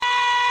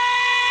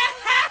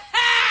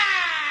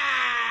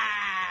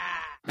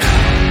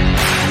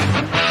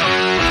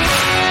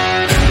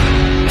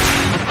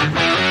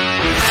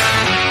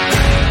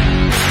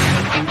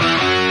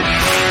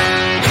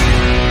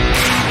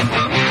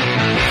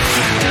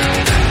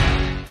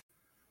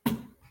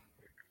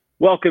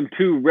Welcome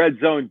to Red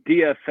Zone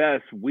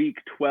DFS Week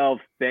 12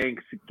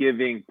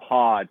 Thanksgiving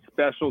Pod.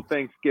 Special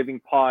Thanksgiving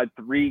Pod,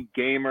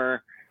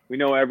 3-gamer. We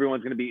know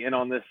everyone's going to be in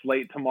on this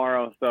slate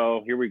tomorrow,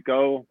 so here we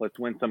go. Let's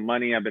win some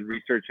money. I've been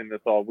researching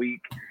this all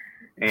week,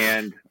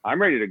 and I'm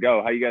ready to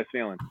go. How you guys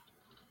feeling?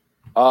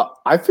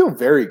 I feel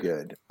very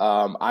good.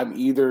 I'm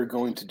either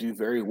going to do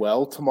very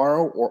well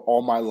tomorrow or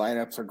all my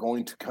lineups are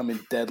going to come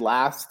in dead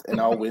last and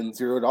I'll win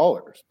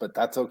 $0, but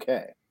that's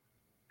okay.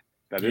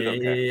 That is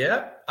okay.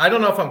 Yeah, I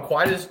don't know if I'm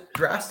quite as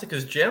drastic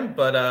as Jim,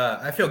 but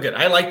I feel good.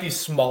 I like these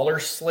smaller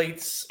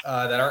slates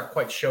that aren't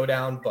quite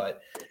showdown,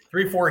 but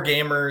 3-4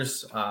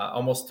 gamers.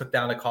 Almost took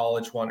down a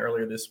college one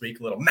earlier this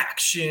week, a little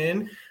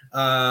Maction.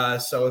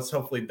 So let's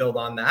hopefully build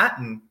on that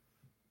and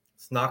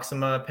let's knock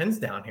some pins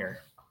down here.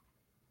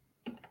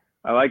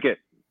 I like it.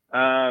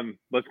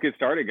 Let's get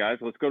started, guys.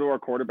 Let's go to our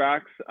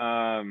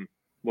quarterbacks.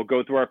 We'll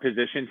go through our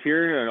positions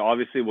here, and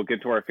obviously we'll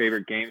get to our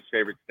favorite games,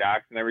 favorite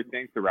stacks, and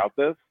everything throughout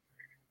this.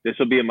 This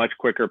will be a much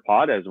quicker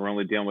pod as we're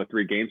only dealing with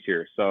 3 games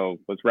here. So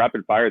let's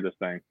rapid fire this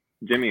thing.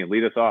 Jimmy,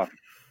 lead us off.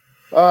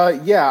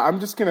 Yeah, I'm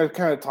just going to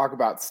kind of talk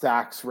about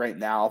stacks right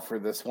now for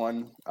this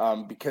one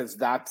because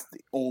that's the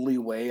only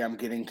way I'm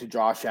getting to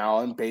Josh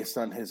Allen based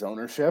on his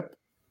ownership.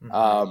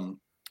 Mm-hmm.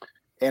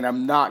 And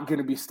I'm not going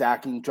to be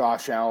stacking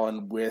Josh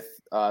Allen with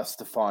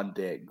Stephon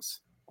Diggs.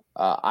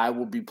 I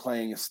will be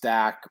playing a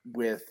stack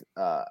with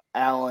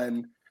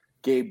Allen,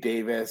 Gabe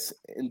Davis,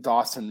 and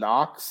Dawson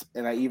Knox.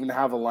 And I even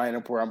have a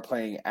lineup where I'm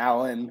playing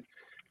Allen,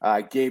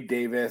 Gabe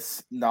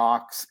Davis,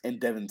 Knox,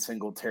 and Devin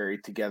Singletary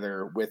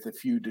together with a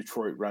few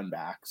Detroit run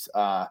backs.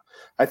 I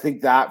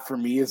think that, for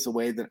me, is the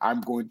way that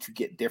I'm going to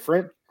get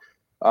different.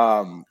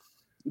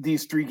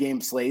 These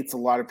 3-game slates, a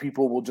lot of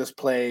people will just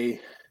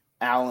play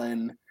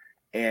Allen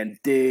and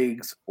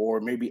Diggs,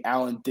 or maybe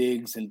Allen,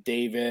 Diggs, and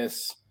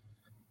Davis.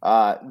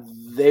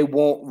 They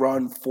won't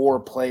run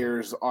 4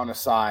 players on a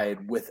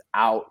side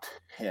without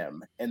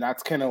him. And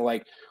that's kind of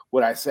like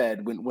what I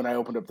said when I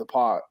opened up the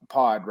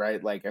pod,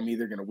 right? Like, I'm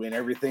either going to win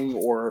everything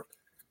or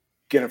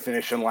going to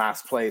finish in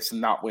last place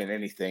and not win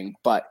anything.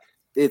 But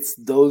it's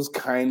those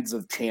kinds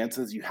of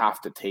chances you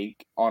have to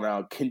take on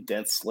a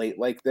condensed slate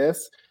like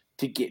this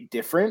to get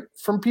different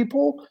from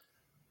people.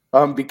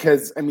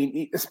 Because, I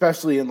mean,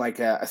 especially in like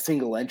a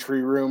single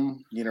entry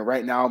room,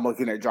 right now I'm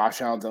looking at Josh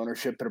Allen's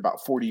ownership at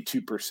about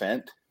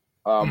 42%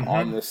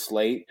 on this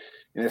slate.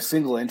 In a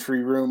single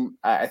entry room,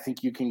 I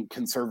think you can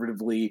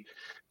conservatively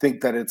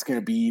think that it's going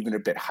to be even a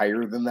bit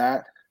higher than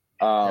that.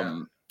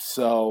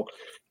 So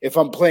if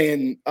I'm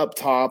playing up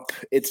top,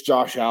 it's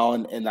Josh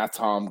Allen, and that's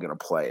how I'm going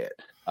to play it.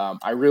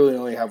 I really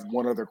only have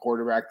one other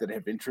quarterback that I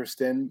have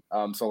interest in,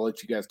 so I'll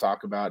let you guys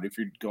talk about if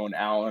you're going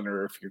Allen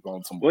or if you're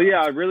going somewhere. Well,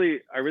 yeah, I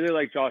really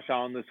like Josh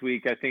Allen this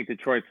week. I think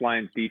Detroit's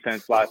Lions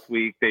defense last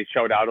week, they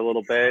showed out a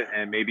little bit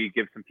and maybe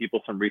give some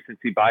people some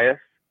recency bias,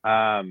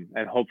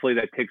 and hopefully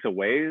that takes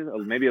away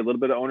maybe a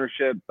little bit of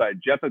ownership. But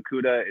Jeff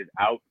Okudah is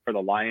out for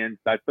the Lions.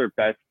 That's their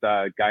best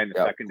guy in the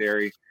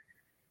secondary.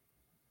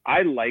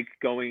 I like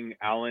going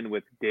Allen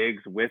with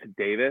Diggs, with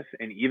Davis,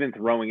 and even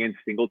throwing in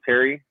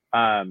Singletary,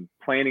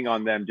 planning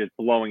on them just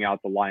blowing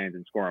out the Lions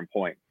and scoring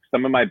points.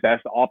 Some of my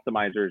best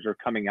optimizers are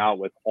coming out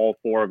with all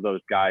 4 of those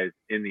guys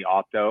in the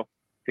opto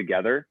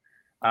together.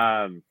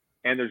 And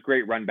there's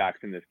great run backs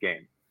in this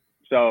game.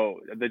 So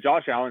the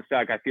Josh Allen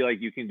stack, I feel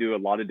like you can do a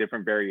lot of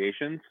different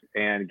variations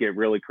and get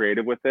really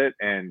creative with it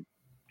and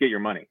get your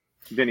money.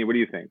 Vinny, what do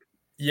you think?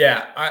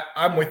 Yeah,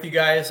 I'm with you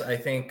guys. I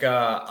think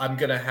I'm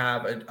going to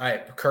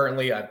have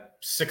currently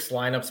 6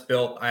 lineups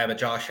built. I have a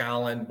Josh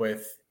Allen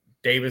with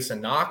Davis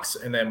and Knox.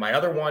 And then my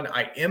other one,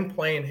 I am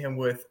playing him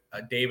with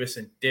Davis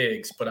and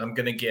Diggs, but I'm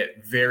going to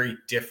get very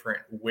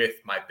different with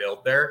my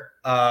build there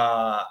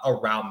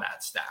around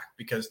that stack.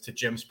 Because to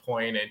Jim's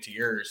point and to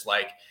yours,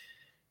 like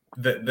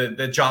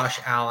the Josh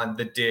Allen,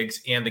 the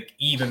Diggs, and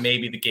even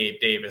maybe the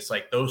Gabe Davis,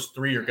 like those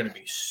 3 are going to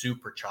be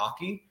super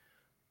chalky,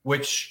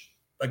 which –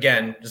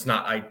 again, is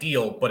not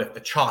ideal, but if the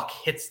chalk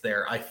hits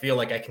there, I feel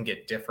like I can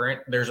get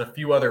different. There's a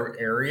few other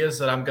areas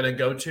that I'm going to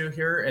go to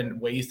here and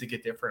ways to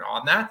get different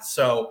on that.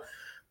 So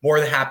more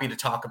than happy to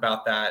talk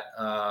about that.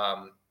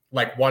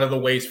 Like one of the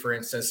ways, for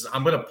instance, is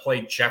I'm going to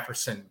play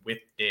Jefferson with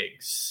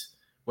Diggs,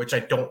 which I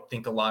don't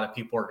think a lot of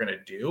people are going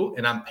to do.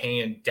 And I'm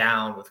paying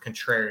down with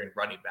contrarian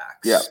running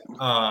backs.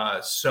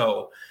 Yeah.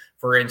 So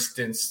for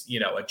instance,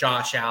 a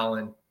Josh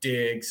Allen,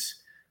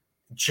 Diggs,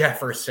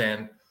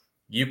 Jefferson,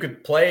 you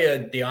could play a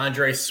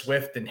DeAndre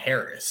Swift and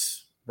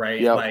Harris, right?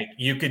 Yep. Like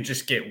you could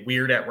just get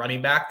weird at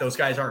running back. Those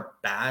guys aren't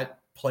bad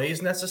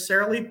plays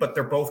necessarily, but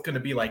they're both going to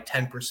be like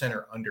 10%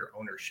 or under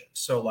ownership.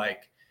 So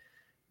like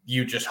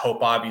you just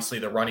hope obviously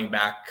the running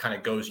back kind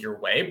of goes your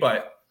way,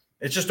 but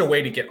it's just a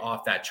way to get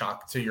off that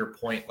chalk. To your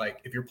point, like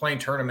if you're playing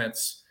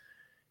tournaments,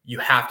 you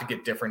have to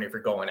get different if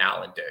you're going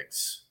Allen,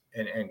 Diggs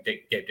and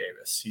Gabe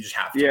Davis. You just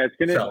have to. Yeah,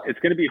 it's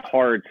gonna be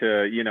hard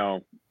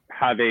to,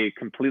 have a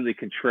completely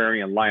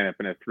contrarian lineup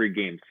in a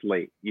 3-game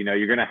slate.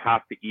 You're going to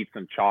have to eat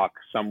some chalk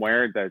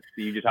somewhere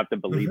you just have to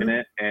believe in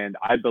it. And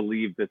I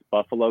believe this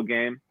Buffalo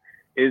game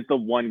is the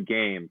one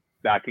game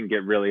that can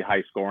get really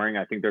high scoring.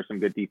 I think there's some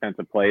good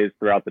defensive plays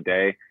throughout the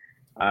day.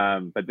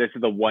 But this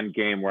is the one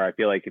game where I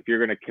feel like if you're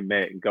going to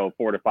commit and go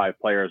 4 to 5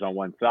 players on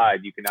one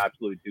side, you can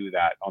absolutely do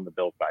that on the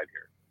Bills side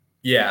here.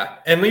 Yeah,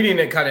 and leading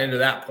it kind of into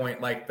that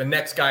point, like the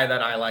next guy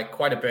that I like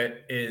quite a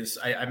bit is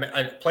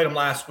I played him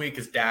last week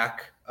is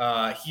Dak.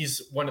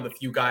 He's one of the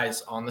few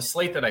guys on the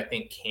slate that I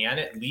think can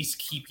at least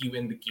keep you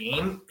in the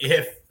game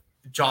if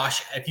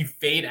you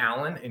fade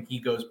Allen and he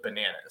goes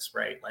bananas,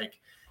 right? Like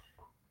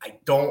I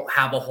don't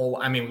have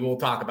we'll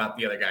talk about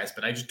the other guys,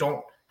 but I just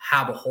don't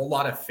have a whole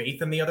lot of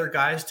faith in the other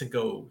guys to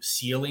go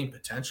ceiling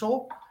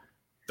potential.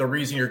 The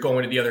reason you're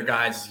going to the other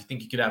guys is you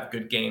think you could have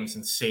good games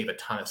and save a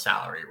ton of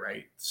salary,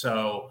 right?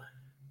 So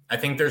I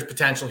think there's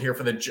potential here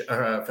for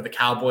the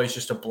Cowboys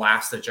just to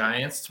blast the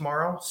Giants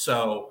tomorrow.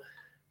 So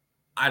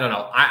I don't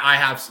know. I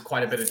have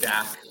quite a bit of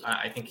Dak.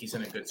 I think he's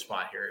in a good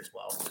spot here as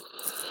well.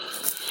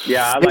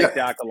 Yeah, I like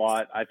Dak a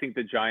lot. I think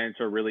the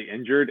Giants are really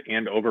injured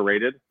and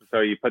overrated.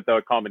 So you put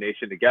the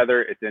combination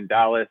together. It's in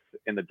Dallas,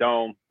 in the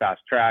Dome,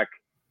 fast track.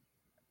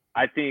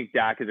 I think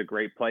Dak is a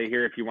great play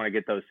here if you want to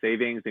get those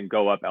savings and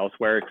go up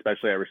elsewhere,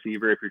 especially at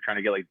receiver. If you're trying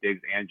to get like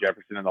Diggs and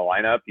Jefferson in the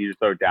lineup, you just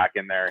throw Dak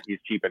in there. He's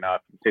cheap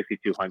enough,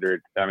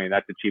 6,200. I mean,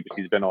 that's the cheapest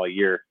he's been all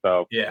year.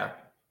 So, yeah.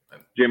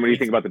 Jim, what do you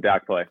think about the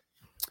Dak play?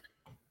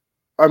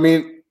 I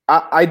mean,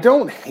 I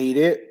don't hate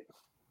it.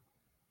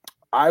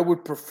 I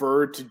would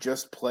prefer to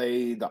just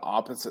play the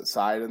opposite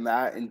side in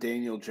that and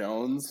Daniel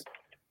Jones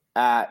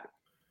at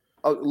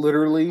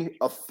literally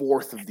a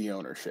fourth of the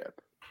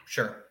ownership.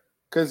 Sure.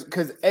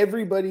 Because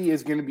everybody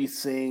is going to be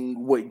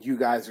saying what you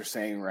guys are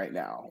saying right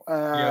now.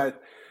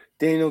 Yep.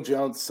 Daniel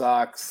Jones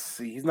sucks.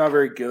 He's not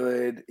very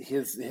good.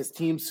 His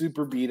team's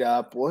super beat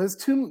up. Well, his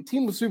team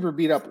was super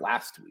beat up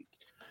last week,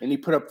 and he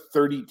put up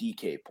 30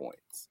 DK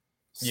points.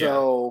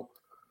 So,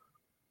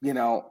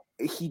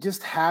 he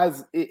just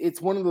has –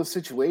 it's one of those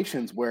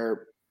situations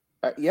where,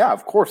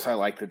 of course I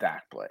like the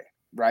Dak play,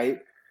 right?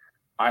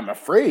 I'm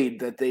afraid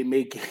that they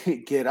may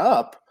get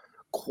up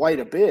quite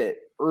a bit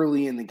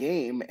early in the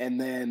game. And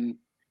then,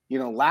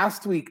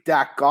 last week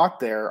Dak got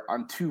there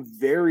on 2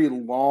 very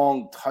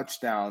long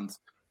touchdowns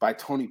by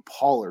Tony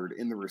Pollard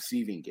in the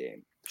receiving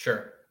game.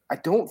 Sure. I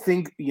don't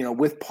think,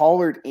 with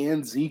Pollard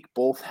and Zeke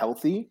both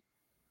healthy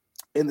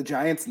and the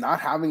Giants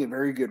not having a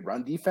very good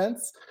run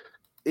defense,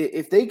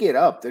 if they get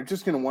up, they're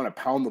just going to want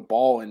to pound the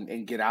ball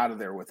and get out of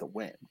there with a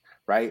win,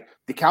 right?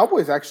 The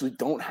Cowboys actually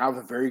don't have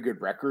a very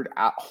good record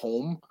at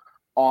home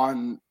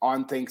on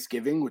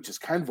Thanksgiving, which is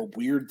kind of a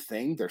weird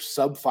thing. They're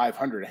sub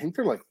 500. I think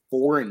they're like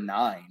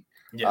 4-9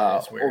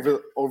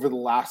 over the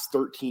last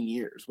 13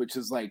 years, which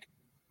is like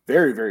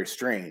very, very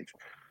strange.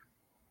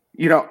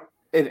 And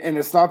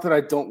it's not that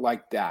I don't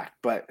like Dak,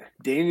 but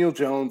Daniel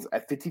Jones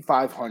at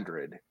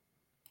 5,500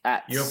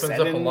 at he opens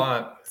up a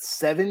lot.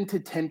 7 to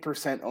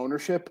 10%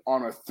 ownership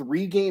on a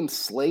 3-game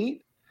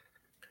slate.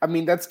 I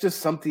mean, that's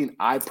just something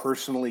I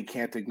personally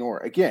can't ignore.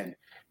 Again,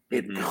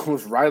 it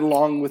goes right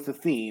along with the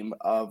theme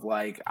of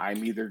like,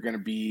 I'm either going to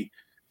be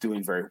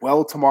doing very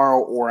well tomorrow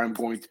or I'm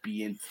going to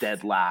be in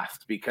dead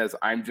last because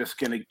I'm just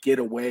going to get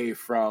away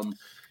from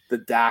the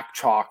Dak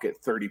chalk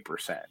at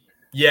 30%.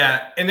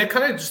 Yeah. And then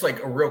kind of just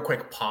like a real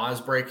quick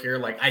pause break here.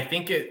 Like, I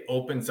think it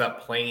opens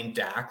up playing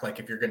Dak. Like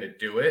if you're going to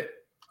do it,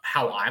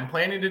 how I'm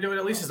planning to do it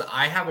at least is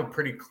I have a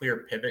pretty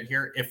clear pivot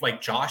here. If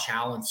like Josh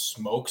Allen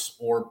smokes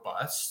or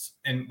busts,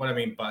 and what I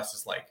mean bust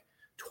is like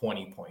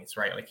 20 points,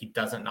 right? Like he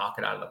doesn't knock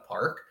it out of the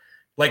park.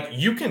 Like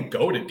you can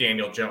go to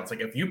Daniel Jones.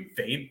 Like if you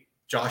fade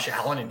Josh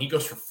Allen and he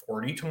goes for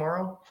 40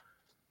 tomorrow,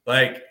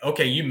 like,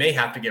 okay, you may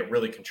have to get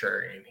really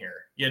contrarian here,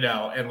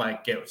 and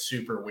like get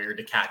super weird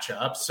to catch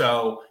up.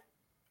 So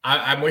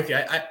I'm with you.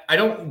 I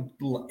don't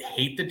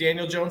hate the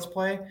Daniel Jones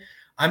play.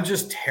 I'm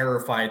just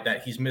terrified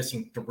that he's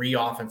missing 3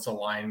 offensive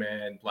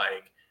linemen.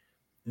 Like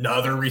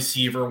another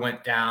receiver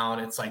went down.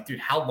 It's like, dude,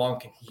 how long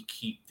can he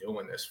keep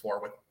doing this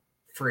for with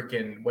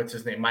freaking, what's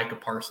his name, Micah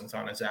Parsons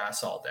on his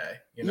ass all day?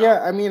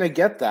 Yeah, I mean, I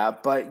get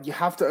that, but you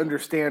have to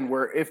understand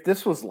where if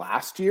this was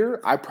last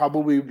year, I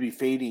probably would be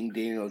fading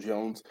Daniel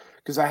Jones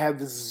because I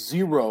have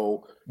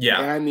zero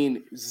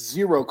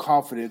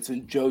confidence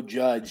in Joe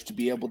Judge to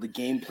be able to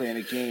game plan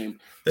a game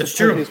to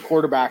put his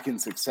quarterback in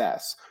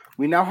success.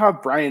 We now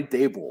have Brian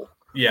Daboll,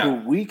 who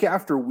week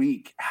after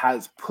week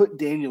has put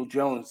Daniel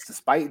Jones,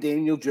 despite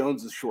Daniel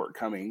Jones's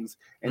shortcomings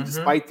and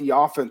despite the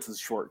offense's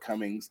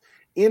shortcomings,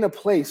 in a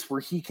place where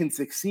he can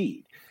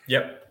succeed.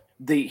 Yep.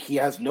 He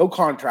has no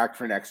contract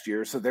for next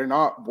year, so they're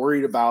not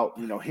worried about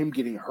him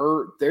getting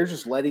hurt. They're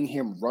just letting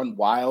him run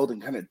wild and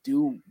kind of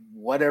do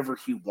whatever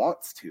he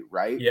wants to,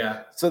 right?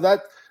 Yeah. So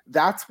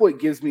that's what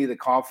gives me the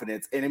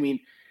confidence. And I mean,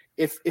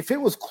 if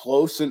it was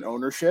close in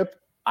ownership,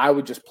 I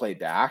would just play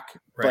Dak.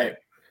 Right. But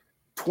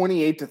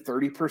 28 to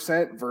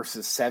 30%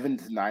 versus 7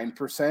 to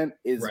 9%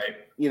 is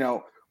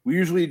right. We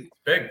usually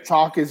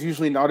chalk is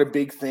usually not a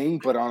big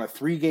thing, but on a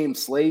 3-game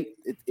slate,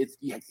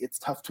 it's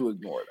tough to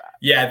ignore that.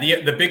 Yeah,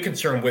 the big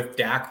concern with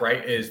Dak,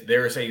 right, is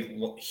there's a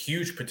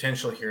huge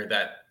potential here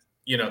that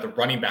the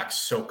running backs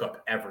soak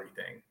up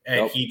everything,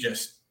 and he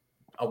just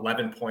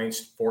 11 points,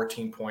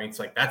 14 points.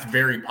 Like that's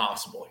very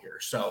possible here.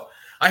 So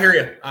I hear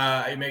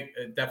you. You make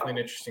definitely an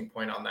interesting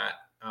point on that.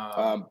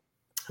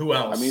 Who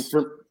else? I mean,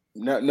 for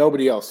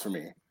nobody else for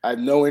me. I have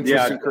no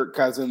interest in Kirk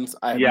Cousins.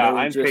 I have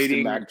no interest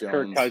in Mac Jones.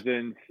 Kirk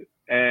Cousins.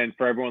 And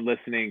for everyone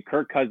listening,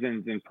 Kirk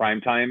Cousins in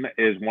primetime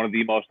is one of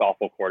the most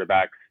awful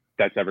quarterbacks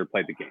that's ever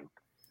played the game.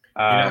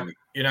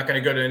 You're not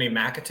going to go to any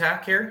Mac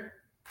attack here?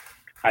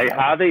 I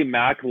have a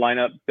Mac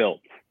lineup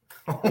built.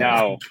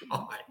 Now,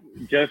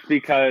 just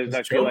because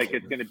I feel like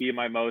it's going to be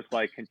my most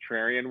like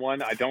contrarian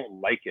one. I don't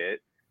like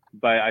it,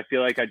 but I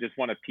feel like I just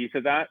want a piece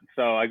of that.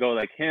 So I go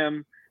like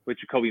him with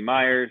Jacoby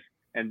Myers,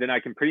 and then I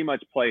can pretty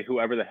much play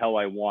whoever the hell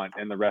I want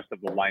in the rest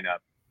of the lineup.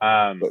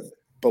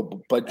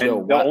 But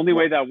Joe, the only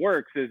way that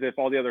works is if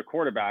all the other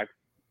quarterbacks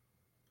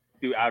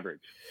do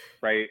average,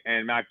 right?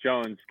 And Mac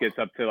Jones gets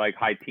up to like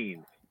high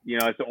teens.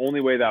 It's the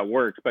only way that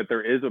works. But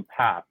there is a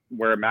path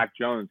where Mac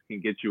Jones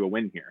can get you a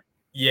win here.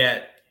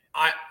 Yeah,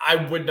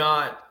 I would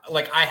not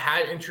like. I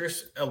had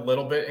interest a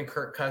little bit in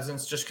Kirk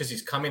Cousins just because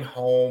he's coming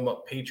home.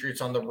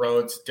 Patriots on the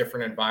roads,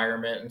 different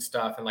environment and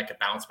stuff, and like a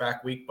bounce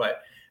back week.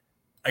 But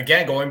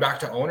again, going back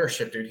to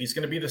ownership, dude, he's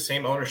going to be the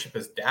same ownership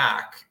as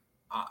Dak.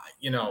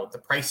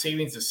 The price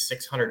savings is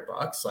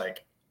 $600.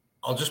 Like,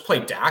 I'll just play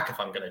Dak if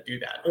I'm going to do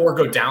that, or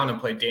go down and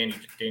play Danny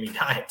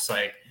Dimes.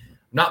 Like,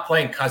 I'm not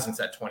playing Cousins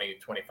at 20,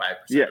 25%.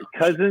 Yeah,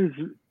 Cousins,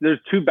 there's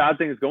two bad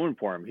things going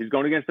for him. He's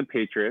going against the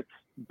Patriots.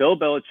 Bill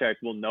Belichick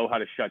will know how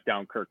to shut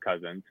down Kirk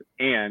Cousins.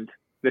 And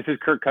this is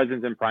Kirk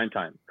Cousins in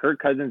primetime. Kirk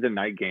Cousins in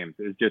night games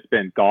has just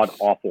been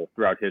god-awful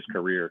throughout his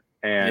career.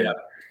 And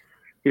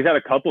he's had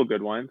a couple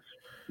good ones,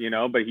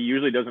 but he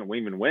usually doesn't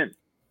even win.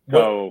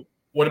 So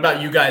what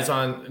about you guys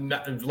on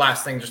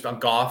last thing, just on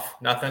Goff?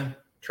 Nothing?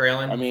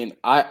 Trailing? I mean,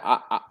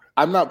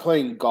 I'm not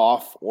playing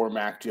Goff or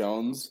Mac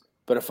Jones,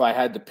 but if I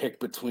had to pick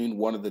between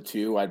one of the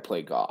two, I'd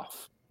play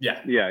Goff. Yeah,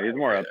 he's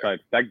more upside.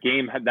 That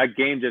game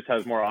just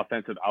has more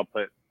offensive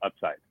output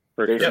upside.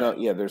 There's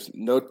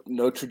no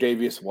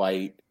Tre'Davious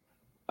White.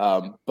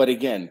 But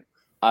again,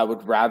 I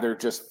would rather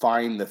just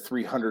find the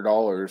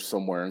 $300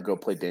 somewhere and go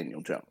play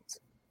Daniel Jones.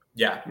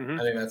 Yeah, I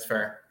think that's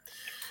fair.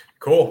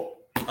 Cool.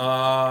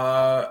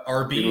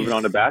 RB. Moving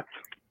on to backs.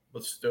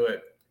 Let's do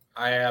it.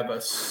 I have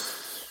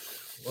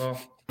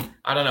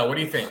I don't know. What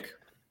do you think?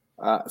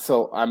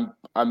 So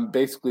I'm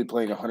basically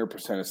playing 100%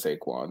 of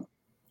Saquon.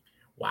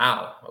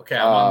 Wow. Okay,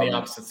 I'm on the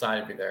opposite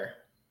side of you there.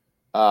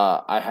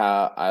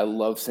 I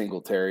love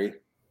Singletary,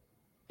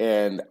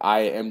 and I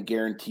am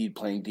guaranteed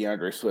playing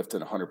DeAndre Swift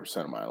in 100%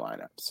 of my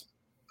lineups.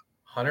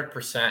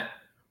 100%.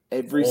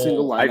 Every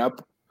single lineup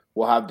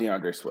will have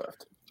DeAndre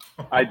Swift.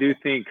 I do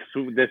think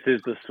this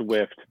is the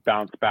Swift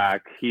bounce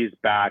back. He's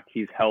back.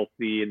 He's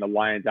healthy, and the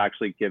Lions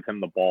actually give him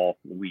the ball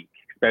weak,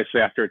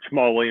 especially after a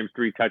Jamal Williams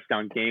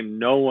 3-touchdown game.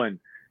 No one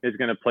is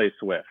going to play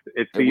Swift.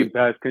 It's the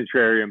best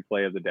contrarian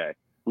play of the day.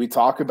 We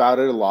talk about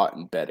it a lot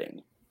in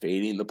betting,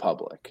 fading the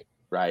public,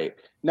 right?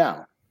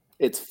 Now,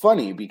 it's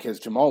funny because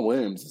Jamal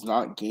Williams is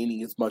not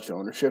gaining as much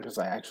ownership as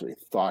I actually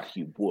thought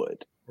he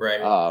would.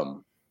 Right.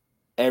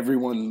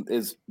 Everyone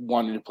is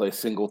wanting to play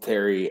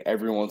Singletary.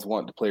 Everyone's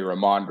wanting to play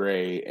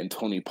Ramondre and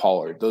Tony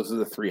Pollard. Those are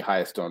the three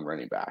highest owned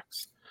running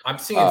backs. I'm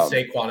seeing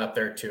Saquon up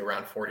there too,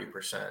 around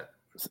 40%.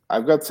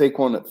 I've got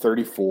Saquon at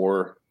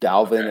 34,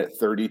 Dalvin at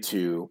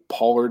 32,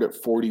 Pollard at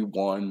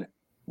 41,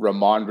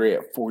 Ramondre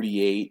at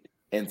 48,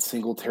 and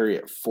Singletary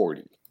at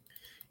 40.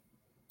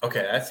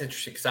 Okay, that's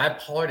interesting because I have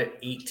Pollard at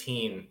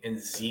 18 and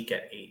Zeke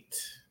at 8.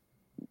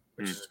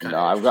 Which is kind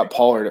of I've got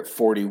Pollard at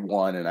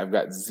 41 and I've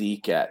got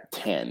Zeke at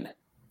 10.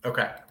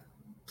 Okay.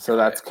 So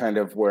that's kind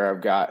of where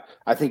I've got.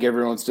 I think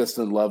everyone's just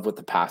in love with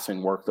the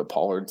passing work that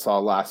Pollard saw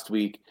last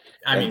week.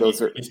 I mean,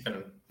 he's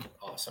been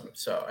awesome.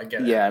 So I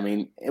get it. Yeah, I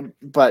mean,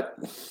 but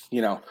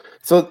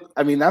so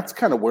I mean that's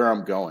kind of where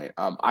I'm going.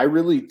 I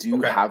really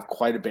do have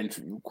quite a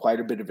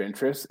bit of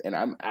interest, and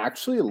I'm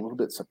actually a little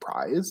bit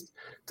surprised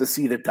to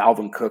see that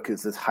Dalvin Cook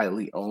is as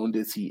highly owned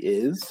as he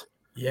is.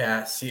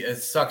 Yeah, see, it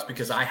sucks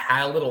because I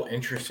had a little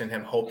interest in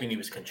him, hoping he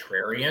was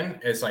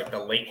contrarian as like the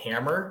late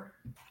hammer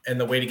and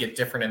the way to get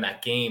different in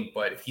that game.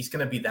 But if he's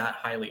going to be that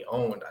highly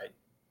owned, I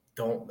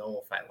don't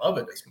know if I love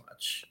it as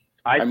much.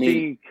 I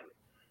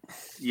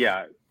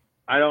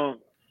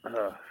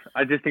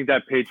just think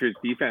that Patriots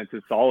defense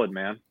is solid,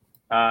 man.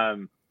 I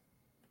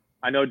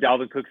know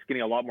Dalvin Cook's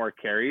getting a lot more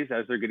carries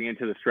as they're getting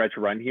into the stretch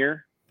run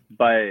here,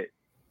 but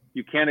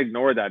you can't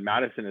ignore that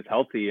Madison is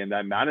healthy and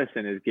that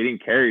Madison is getting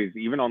carries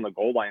even on the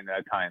goal line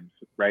at times,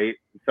 right?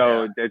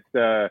 So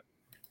it's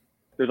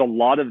there's a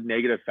lot of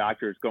negative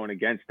factors going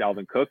against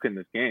Dalvin Cook in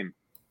this game.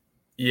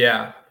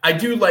 Yeah, I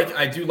do like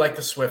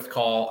the Swift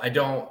call. I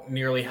don't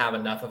nearly have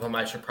enough of them.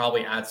 I should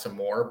probably add some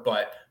more,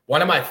 but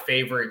one of my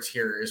favorites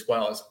here as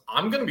well is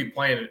I'm going to be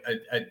playing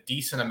a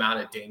decent amount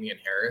of Damian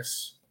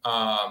Harris.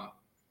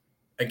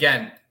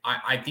 Again,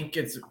 I think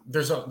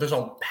there's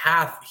a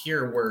path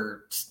here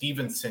where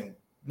Stevenson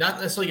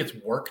not necessarily gets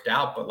worked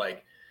out, but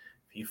like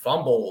if he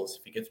fumbles,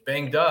 if he gets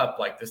banged up,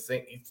 like this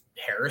thing,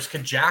 Harris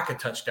could jack a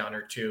touchdown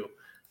or two.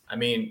 I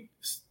mean,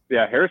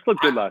 yeah, Harris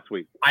looked good last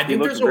week. I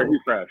think very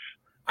fresh.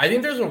 I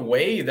think there's a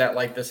way that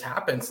like this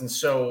happens. And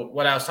so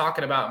what I was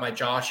talking about, my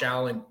Josh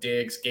Allen,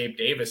 Diggs, Gabe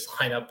Davis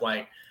lineup,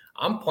 like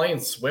I'm playing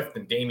Swift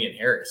and Damian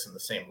Harris in the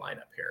same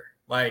lineup here.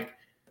 Like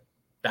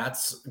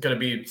that's going to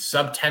be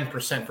sub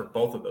 10% for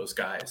both of those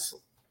guys,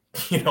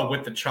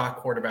 with the chalk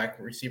quarterback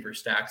and receiver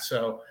stack.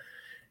 So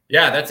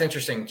yeah, that's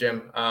interesting,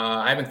 Jim.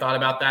 I haven't thought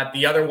about that.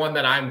 The other one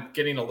that I'm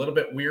getting a little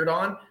bit weird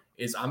on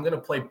is I'm going to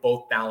play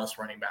both Dallas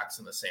running backs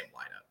in the same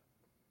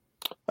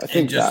lineup. I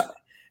think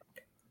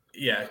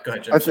Yeah, go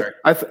ahead, Jim. Sorry.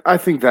 I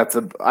think that's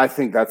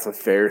a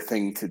fair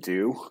thing to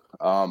do,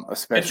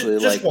 especially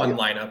just like one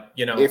lineup,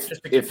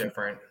 just to get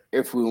different.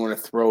 If we want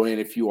to throw in,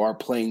 if you are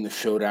playing the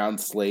showdown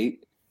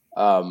slate,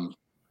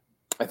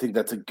 I think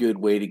that's a good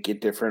way to get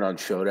different on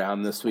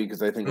showdown this week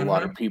because I think a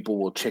lot of people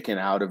will chicken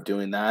out of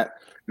doing that,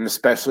 and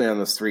especially on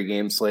this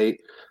 3-game slate,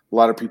 a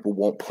lot of people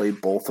won't play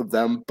both of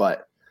them,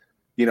 but.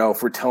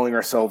 If we're telling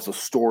ourselves a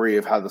story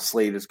of how the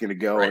slate is going to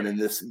go, and in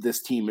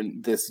this team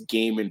and this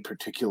game in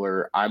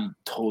particular, I'm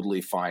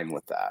totally fine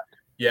with that.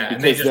 Yeah,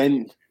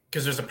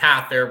 because there's a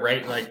path there,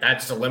 right? Like that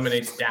just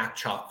eliminates Dak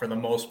chalk for the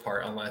most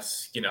part,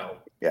 unless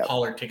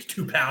Pollard takes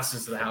 2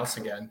 passes to the house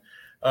again,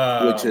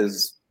 which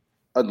is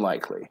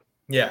unlikely.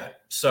 Yeah,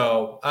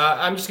 so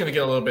I'm just going to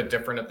get a little bit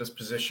different at this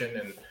position,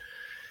 and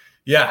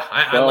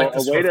I like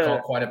this call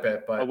quite a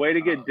bit. But a way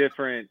to get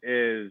different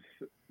is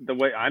the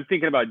way I'm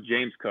thinking about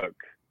James Cook.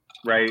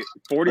 Right,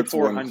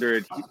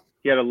 4,400.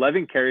 He had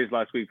 11 carries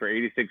last week for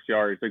 86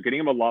 yards. They're getting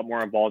him a lot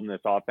more involved in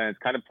this offense,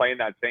 kind of playing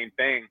that same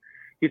thing.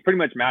 He's pretty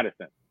much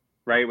Madison,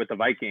 right, with the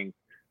Vikings.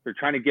 They're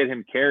trying to get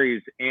him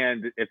carries,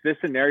 and if this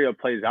scenario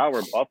plays out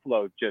where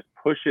Buffalo just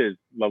pushes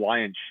the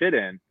Lions shit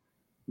in,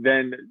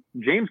 then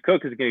James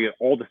Cook is going to get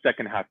all the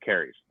second half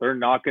carries. They're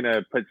not going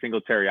to put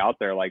Singletary out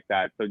there like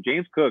that. So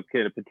James Cook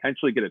could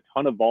potentially get a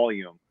ton of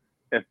volume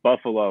if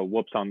Buffalo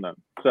whoops on them.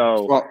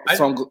 So,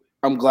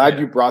 I'm glad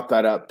you brought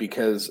that up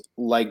because,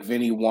 like,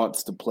 Vinny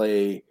wants to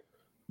play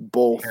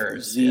both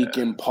Zeke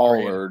and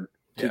Pollard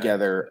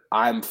together.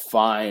 I'm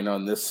fine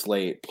on this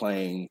slate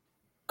playing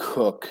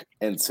Cook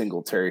and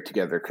Singletary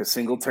together because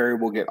Singletary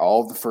will get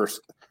all of the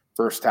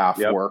first half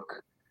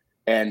work,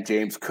 and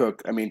James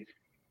Cook. I mean,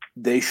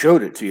 they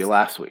showed it to you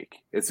last week.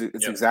 It's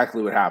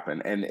exactly what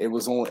happened, and it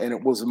was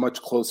a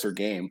much closer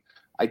game.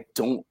 I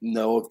don't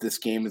know if this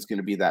game is going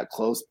to be that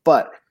close,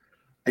 but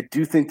I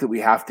do think that we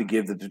have to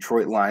give the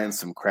Detroit Lions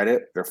some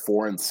credit. They're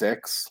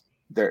 4-6.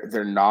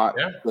 They're not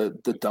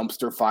the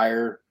dumpster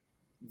fire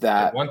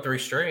that won 3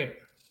 straight.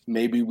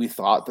 Maybe we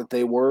thought that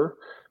they were.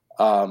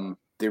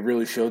 They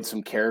really showed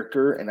some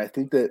character, and I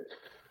think that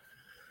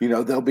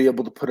they'll be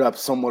able to put up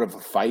somewhat of a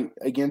fight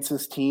against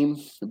this team.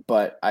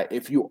 But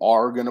if you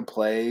are going to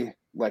play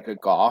like a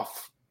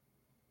Goff,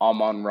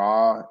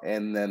 Amon-Ra,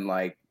 and then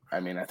I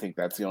think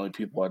that's the only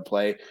people I'd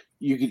play.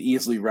 You could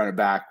easily run it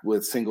back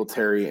with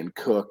Singletary and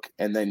Cook,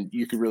 and then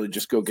you could really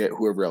just go get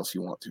whoever else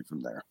you want to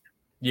from there.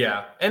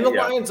 Yeah. And the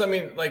Lions,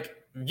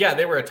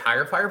 they were a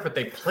tire fire, but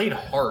they played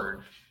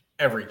hard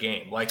every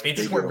game. Like, they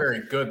just weren't very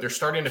good. They're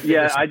starting to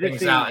figure some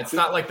things out. It's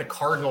not like the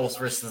Cardinals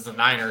versus the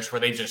Niners where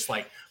they just,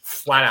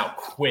 flat out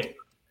quit,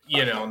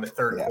 in the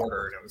third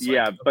quarter. And it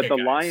was but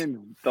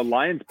the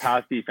Lions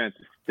pass defense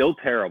is still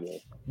terrible.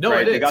 No,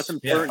 right? It is.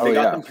 They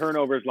got some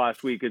turnovers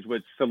last week, is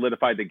what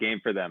solidified the game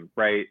for them,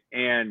 right?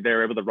 And they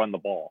were able to run the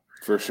ball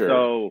for sure.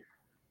 So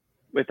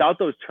without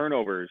those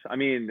turnovers,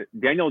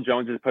 Daniel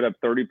Jones has put up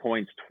 30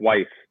 points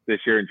twice this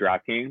year in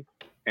DraftKings,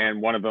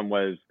 and one of them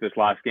was this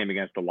last game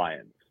against the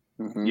Lions.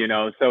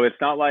 So it's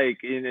not like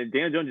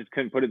Daniel Jones just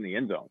couldn't put it in the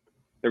end zone.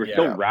 They were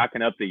still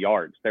racking up the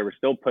yards. They were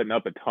still putting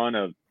up a ton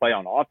of play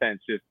on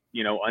offense, just,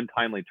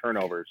 untimely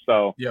turnovers.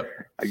 So,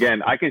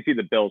 again, I can see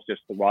the Bills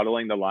just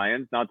throttling the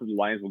Lions. Not that the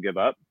Lions will give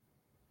up,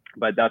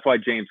 but that's why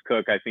James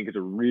Cook, I think, is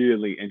a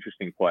really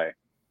interesting play.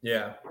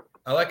 Yeah,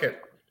 I like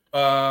it.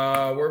 Where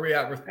are we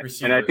at with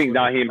receivers? And I think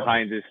Nyheim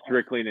Hines is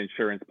strictly an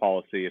insurance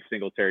policy if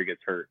Singletary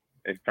gets hurt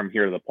from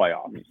here to the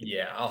playoffs.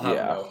 Yeah, I'll have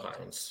no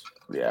Hines.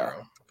 Yeah,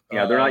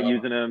 they're not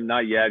using him,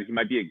 not yet. He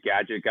might be a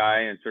gadget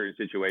guy in certain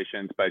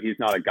situations, but he's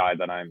not a guy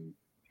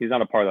he's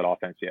not a part of that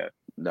offense yet.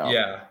 No.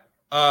 Yeah.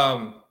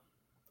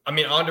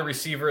 On to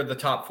receiver, the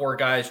top 4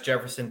 guys,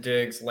 Jefferson,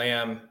 Diggs,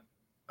 Lamb,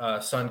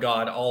 Sun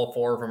God, all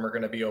 4 of them are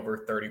going to be over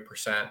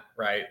 30%,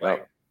 right?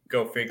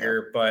 Go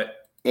figure.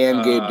 But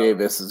Gabe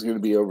Davis is going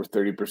to be over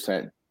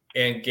 30%.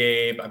 And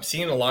Gabe, I'm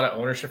seeing a lot of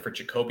ownership for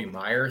Jacoby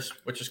Myers,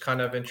 which is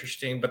kind of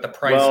interesting, but the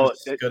price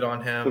is good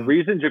on him. The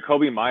reason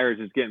Jacoby Myers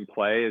is getting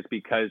play is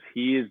because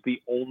he is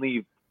the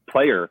only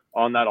player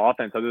on that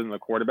offense other than the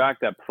quarterback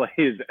that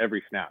plays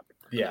every snap.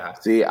 Yeah.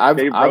 See,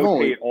 they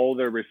rotate all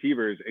their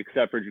receivers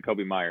except for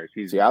Jacoby Myers.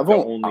 He's the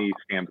only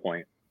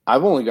standpoint.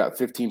 I've only got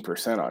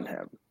 15% on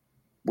him,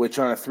 which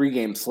on a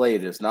 3-game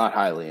slate is not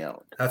highly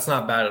owned. That's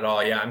not bad at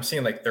all. Yeah, I'm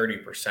seeing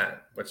 30%.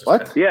 Which is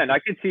what? Yeah, and I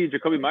could see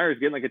Jacoby Myers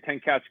getting a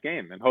 10-catch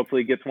game, and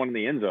hopefully he gets one in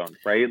the end zone,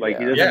 right? He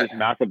doesn't have this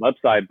massive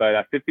upside, but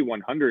at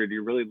 5,100,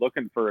 you're really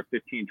looking for a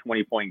 15,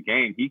 20-point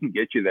game. He can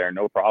get you there,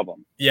 no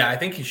problem. Yeah, I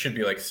think he should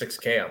be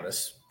 6K on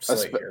this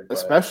slate here.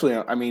 Especially,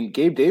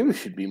 Gabe Davis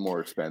should be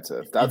more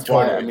expensive. That's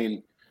why,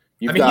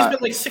 He's been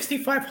like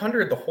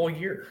 6,500 the whole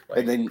year.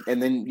 Like,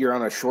 and then you're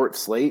on a short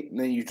slate, and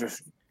then you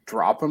just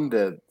drop him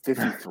to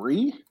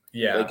 53.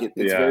 Yeah, like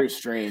it's very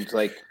strange.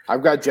 Like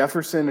I've got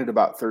Jefferson at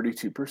about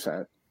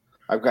 32%.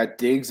 I've got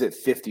Diggs at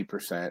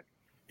 50%.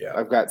 Yeah,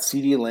 I've got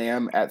CeeDee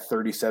Lamb at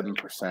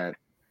 37%.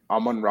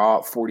 Amon-Ra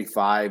at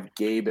 45.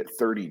 Gabe at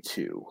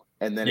 32,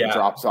 and then it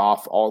drops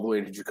off all the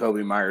way to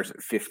Jacoby Myers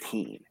at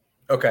 15.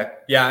 Okay.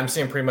 Yeah, I'm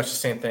seeing pretty much the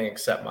same thing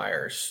except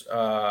Myers.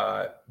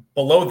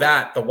 Below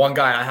that, the one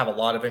guy I have a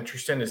lot of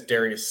interest in is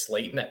Darius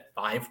Slayton at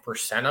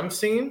 5% I'm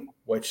seeing,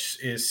 which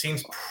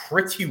seems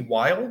pretty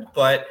wild,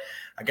 but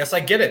I guess I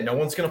get it. No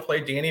one's going to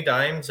play Danny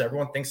Dimes.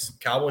 Everyone thinks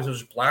Cowboys will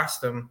just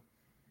blast him.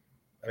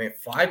 I mean,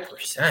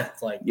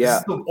 5%. Like, this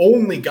is the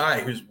only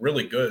guy who's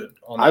really good.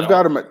 I've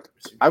got him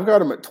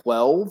at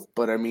 12,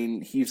 but I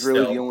mean, he's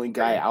really the only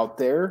guy out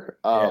there.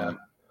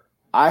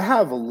 I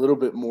have a little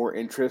bit more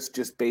interest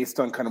just based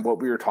on kind of what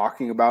we were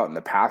talking about in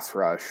the pass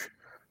rush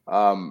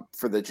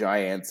for the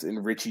Giants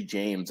and Richie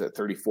James at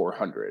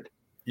 3,400.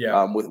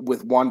 Yeah.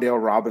 With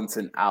Wan'Dale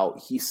Robinson out,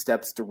 he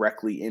steps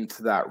directly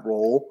into that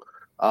role.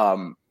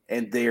 And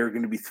they are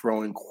going to be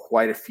throwing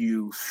quite a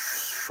few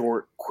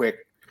short,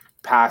 quick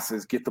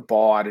passes, get the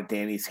ball out of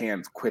Danny's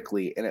hands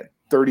quickly. And at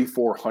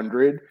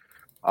 3,400,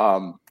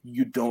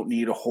 you don't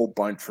need a whole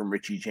bunch from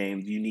Richie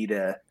James. You need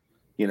a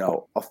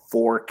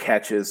 4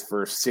 catches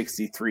for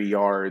 63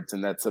 yards,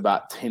 and that's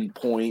about 10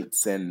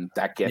 points, and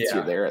that gets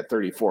you there at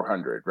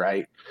 3,400,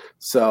 right?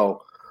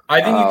 So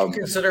I think you can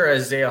consider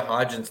Isaiah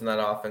Hodgins in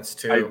that offense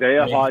too.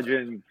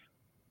 Hodgins,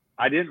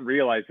 I didn't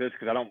realize this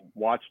because I don't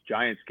watch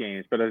Giants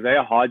games, but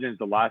Isaiah Hodgins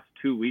the last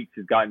 2 weeks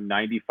has gotten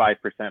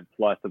 95%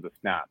 plus of the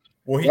snaps.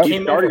 Well, he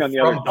came starting on the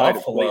other side of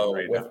Buffalo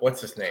with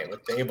what's his name,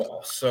 with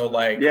Dayball. So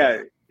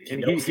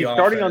he's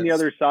starting on the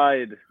other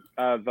side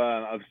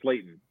of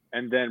Slayton.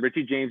 And then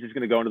Richie James is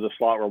going to go into the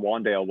slot where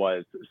Wan'Dale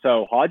was.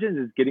 So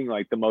Hodgins is getting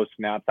like the most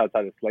snaps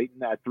outside of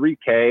Slayton. At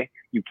 3K,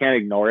 you can't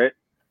ignore it.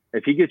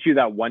 If he gets you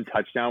that one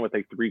touchdown with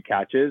like 3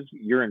 catches,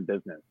 you're in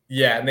business.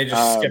 Yeah, and they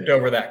just skipped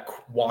over that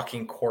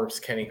walking corpse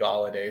Kenny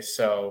Golladay.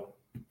 So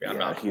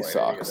he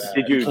sucks.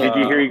 Did you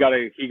hear he got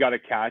a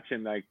catch,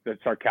 and like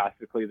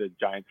sarcastically the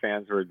Giants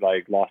fans were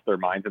like lost their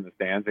minds in the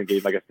stands and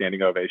gave like a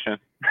standing ovation?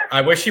 I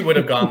wish he would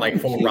have gone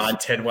like full Rod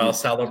Tidwell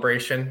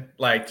celebration,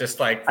 just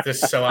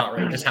so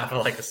outrageous, having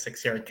like a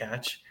 6-yard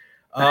catch.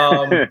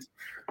 I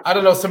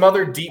don't know, some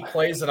other deep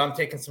plays that I'm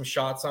taking some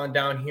shots on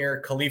down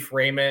here. Khalif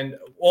Raymond.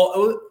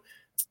 Well,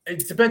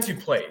 it depends who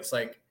plays.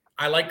 Like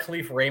I like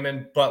Khalif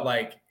Raymond, but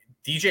like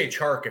DJ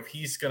Chark,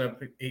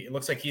 it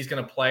looks like he's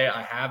gonna play.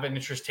 I have an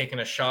interest taking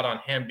a shot on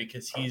him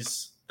because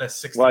he's the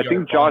 60. Well, I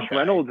think Josh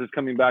Reynolds is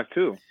coming back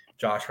too.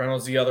 Josh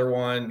Reynolds, the other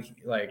one.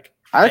 I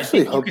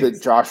actually hope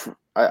that Josh.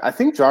 I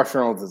think Josh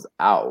Reynolds is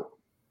out.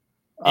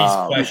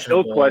 He's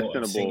still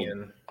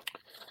questionable.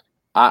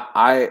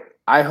 I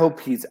hope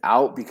he's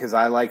out because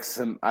I like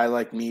some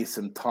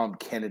Tom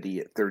Kennedy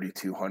at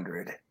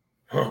 3,200.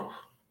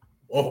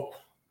 Whoa!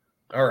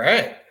 All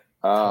right.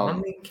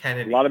 Tommy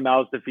Kennedy. A lot of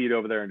mouths to feed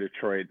over there in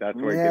Detroit. That's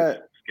where it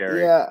gets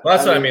scary. Yeah, well,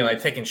 that's what I mean, like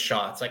taking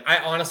shots. Like I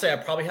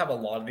probably have a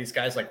lot of these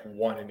guys, like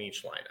one in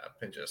each lineup,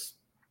 and just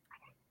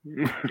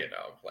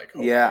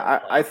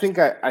I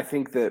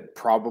think that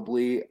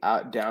probably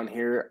down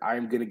here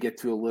I'm gonna get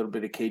to a little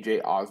bit of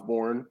KJ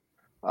Osborne.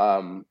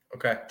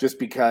 Okay. Just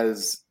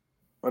because,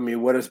 I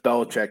mean, what does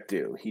Belichick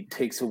do? He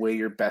takes away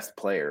your best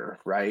player,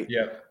 right?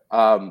 Yeah.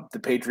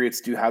 The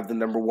Patriots do have the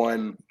number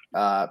 1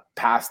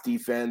 pass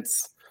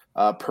defense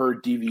per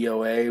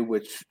DVOA,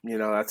 which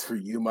that's for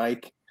you,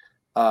 Mike,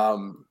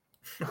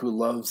 who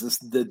loves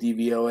the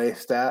DVOA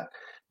stat.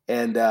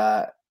 And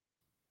I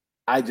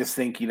just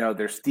think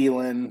they're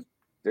stealing.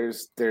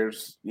 There's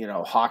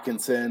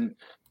Hawkinson.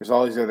 There's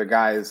all these other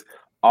guys.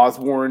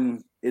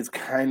 Osborne is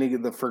kind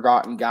of the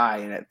forgotten guy,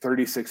 and at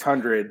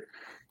 3,600,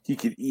 he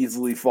could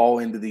easily fall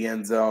into the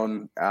end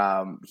zone.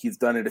 He's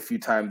done it a few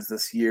times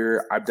this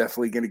year. I'm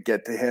definitely going to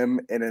get to him.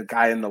 And a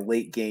guy in the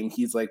late game,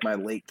 he's like my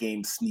late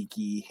game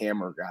sneaky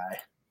hammer guy.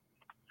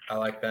 I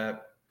like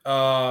that.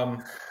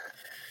 Tight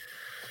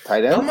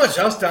ends? Not much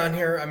else down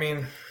here. I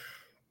mean,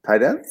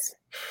 tight ends?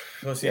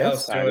 Let's see.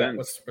 Let's do it.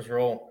 Let's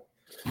roll.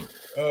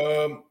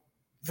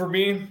 For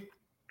me,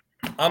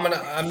 I'm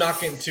not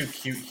getting too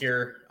cute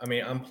here. I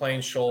mean, I'm playing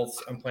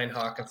Schultz. I'm playing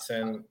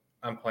Hawkinson.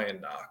 I'm playing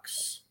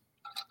Knox.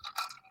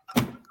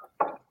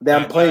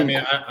 I'm playing.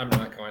 I'm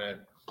not going to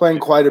playing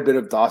quite a bit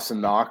of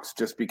Dawson Knox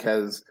just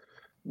because,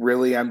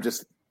 really, I'm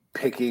just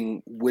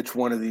picking which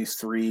one of these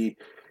 3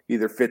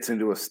 either fits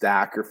into a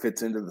stack or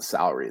fits into the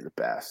salary the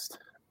best.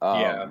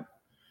 I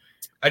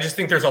just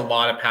think there's a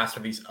lot of pass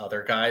for these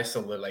other guys, so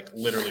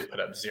literally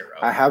put up 0.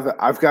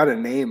 I've got a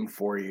name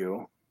for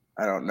you.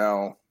 I don't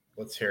know.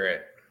 Let's hear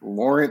it.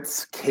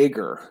 Lawrence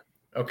Kager.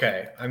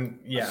 Okay,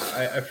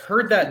 I've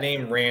heard that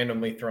name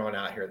randomly thrown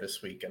out here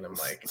this week, and I'm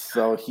like,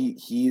 so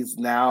he's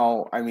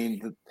now. I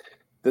mean,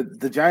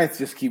 the Giants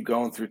just keep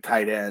going through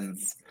tight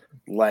ends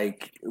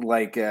like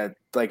an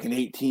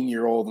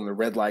 18-year-old in the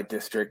red light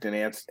district in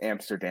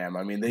Amsterdam.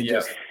 I mean, they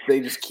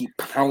just keep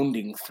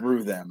pounding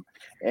through them,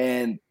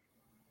 and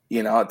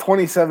At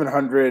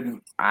 2,700,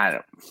 I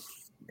don't.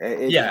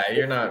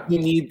 You're not.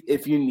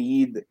 If you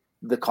need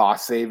the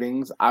cost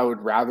savings, I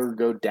would rather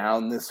go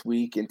down this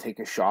week and take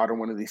a shot on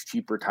one of these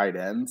cheaper tight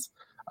ends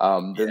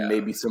than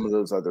maybe some of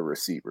those other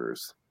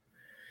receivers.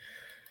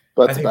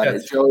 But that's about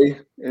it. Joey,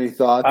 any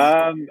thoughts?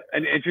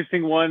 An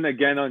interesting one,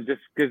 again, on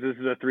just because this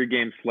is a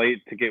 3-game slate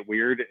to get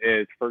weird,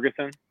 is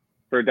Ferguson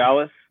for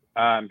Dallas.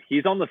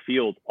 He's on the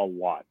field a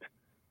lot.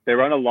 They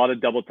run a lot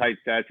of double tight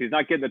sets. He's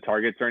not getting the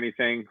targets or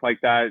anything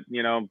like that,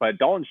 but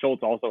Dalton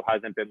Schultz also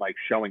hasn't been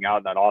showing out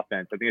in that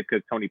offense. I think it's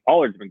because Tony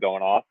Pollard's been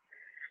going off.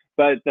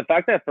 But the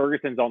fact that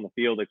Ferguson's on the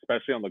field,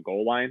 especially on the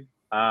goal line,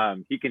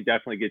 he can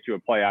definitely get you a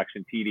play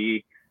action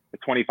TD. The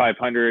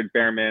 2,500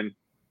 Bearman,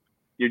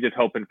 you're just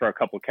hoping for a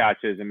couple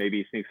catches and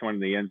maybe sneak someone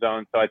in the end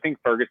zone. So I think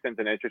Ferguson's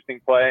an interesting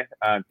play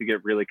to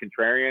get really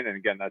contrarian. And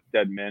again, that's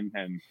dead min.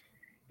 And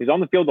he's on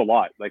the field a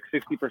lot.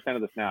 60%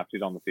 of the snaps,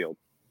 he's on the field.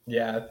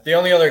 Yeah. The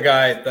only other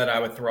guy that I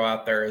would throw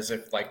out there is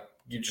if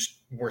you just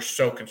were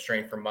so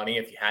constrained for money,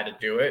 if you had to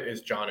do it,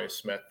 is Jonnu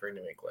Smith for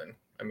New England.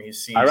 I mean,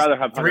 I'd rather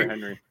have Hunter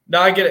Henry. No,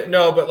 I get it.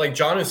 No, but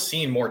Jonnu's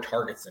seen more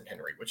targets than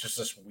Henry, which is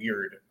just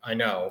weird. I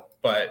know,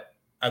 but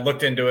I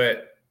looked into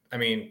it. I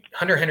mean,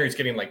 Hunter Henry's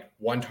getting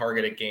 1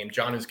 target a game.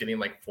 Jonnu's getting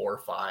 4 or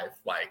 5.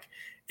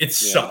 It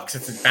sucks.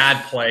 It's a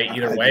bad play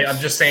either way. I'm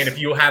just saying, if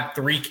you have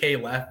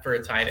 $3K left for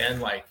a tight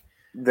end,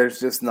 there's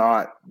just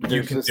not.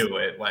 You can do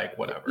it.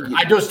 Whatever.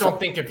 I just don't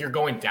think if you're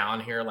going down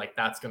here,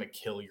 that's going to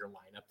kill your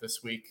lineup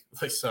this week.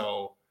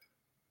 So,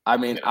 I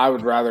mean, I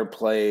would rather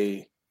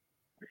play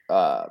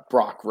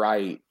Brock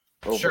Wright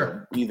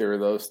over either of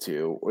those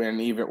two, and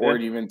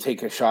even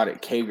take a shot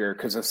at Kager,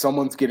 because if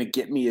someone's going to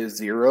get me a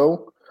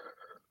 0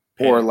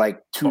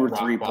 or 2 or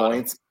 3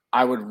 points,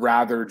 I would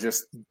rather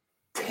just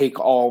take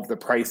all of the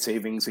price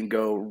savings and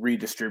go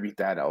redistribute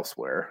that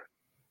elsewhere.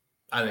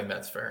 I think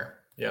that's fair.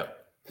 Yep.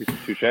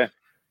 Touche.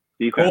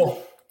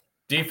 Cool.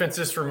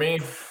 Defenses for me,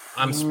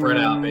 I'm spread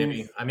out,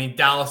 baby. I mean,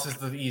 Dallas is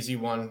the easy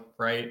one,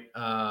 right?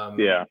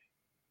 Yeah.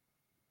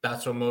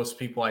 That's what most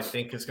people, I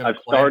think, is going to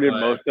play. I've started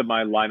most of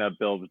my lineup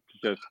build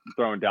just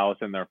throwing Dallas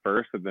in there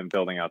first and then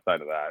building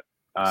outside of that.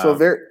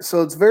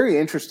 So it's very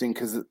interesting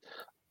because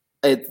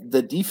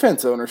the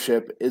defense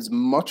ownership is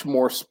much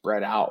more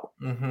spread out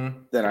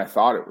than I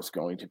thought it was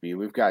going to be.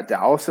 We've got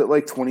Dallas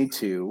at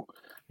 22,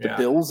 the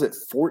Bills at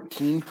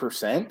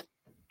 14%,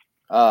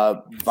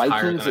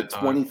 Vikings at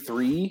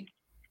 23,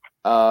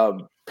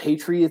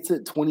 Patriots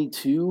at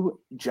 22,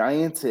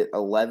 Giants at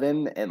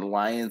 11, and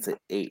Lions at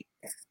 8.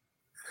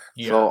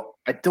 Yeah. So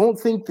I don't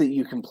think that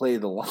you can play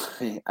the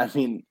line. I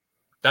mean,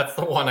 that's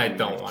the one I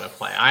don't want to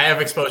play. I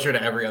have exposure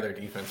to every other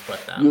defense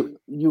but that.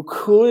 You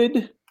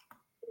could,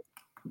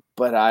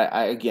 but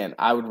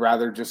I would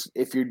rather just,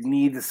 if you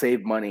need to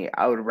save money,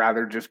 I would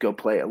rather just go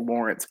play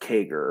Lawrence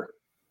Kager,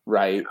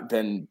 right,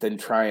 than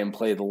try and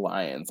play the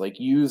Lions.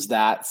 Use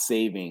that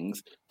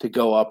savings to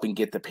go up and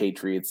get the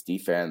Patriots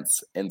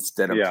defense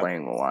instead of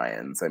playing the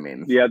Lions. I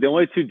mean, the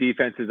only 2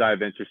 defenses I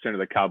have interest in are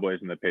the Cowboys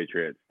and the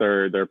Patriots.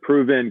 They're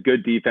proven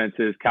good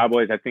defenses.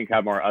 Cowboys, I think,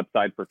 have more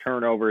upside for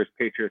turnovers.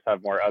 Patriots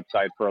have more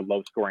upside for a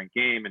low scoring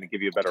game and to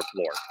give you a better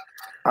floor.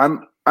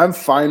 I'm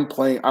fine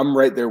playing. I'm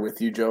right there with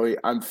you, Joey.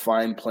 I'm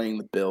fine playing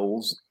the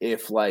Bills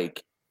if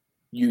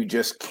you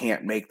just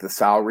can't make the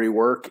salary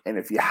work, and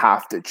if you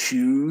have to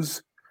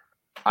choose.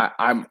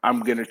 I'm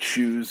gonna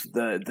choose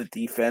the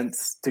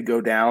defense to go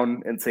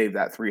down and save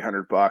that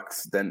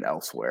 $300 than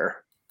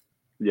elsewhere.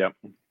 Yep.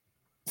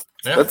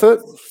 Yeah. That's it.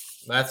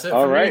 That's it.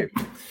 All right.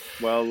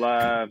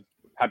 Well,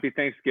 happy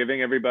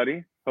Thanksgiving,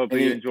 everybody. Hope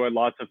you enjoyed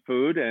lots of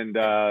food and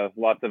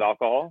lots of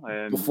alcohol,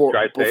 and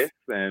drive safe.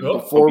 And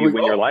before we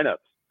win your lineups.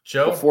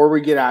 Joe, before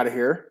we get out of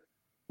here,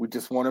 we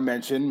just want to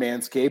mention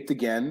Manscaped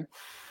again.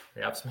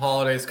 We have some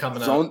holidays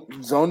coming up.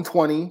 Zone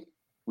 20.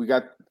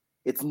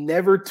 It's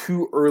never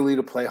too early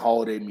to play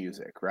holiday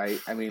music, right?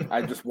 I mean,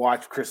 I just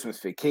watched Christmas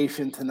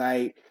Vacation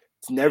tonight.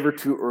 It's never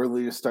too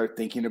early to start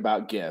thinking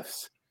about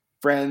gifts.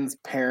 Friends,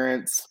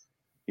 parents,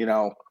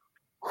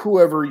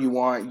 whoever you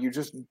want, you're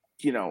just,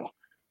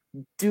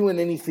 doing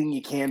anything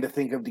you can to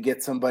think of to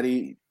get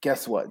somebody.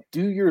 Guess what?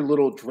 Do your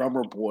little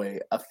drummer boy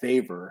a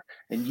favor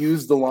and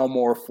use the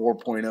Lawnmower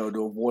 4.0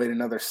 to avoid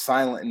another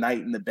silent night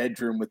in the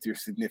bedroom with your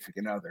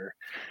significant other.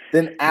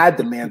 Then add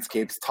the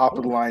Manscaped's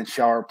top-of-the-line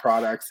shower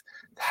products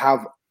to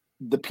have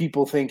the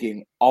people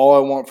thinking, all I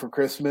want for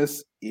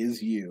Christmas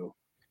is you.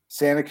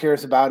 Santa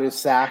cares about his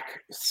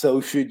sack, so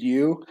should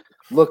you.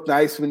 Look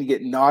nice when you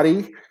get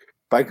naughty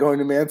by going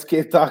to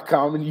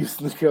manscaped.com and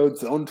using the code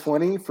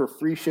ZONE20 for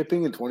free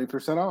shipping and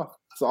 20% off.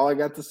 That's all I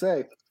got to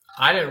say.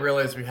 I didn't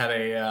realize we had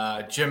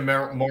a Jim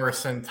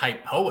Morrison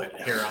type poet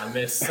here on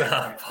this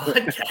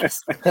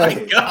podcast. My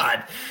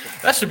God,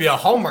 that should be a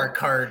Hallmark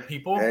card,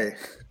 people. Hey,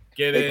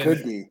 get in. It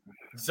could be.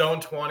 Zone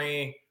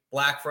 20,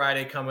 Black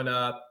Friday coming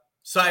up,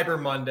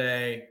 Cyber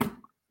Monday.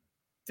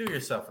 Do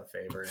yourself a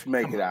favor.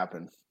 Make it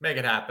happen. Make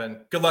it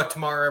happen. Good luck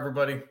tomorrow,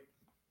 everybody.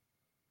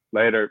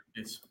 Later.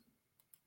 Peace.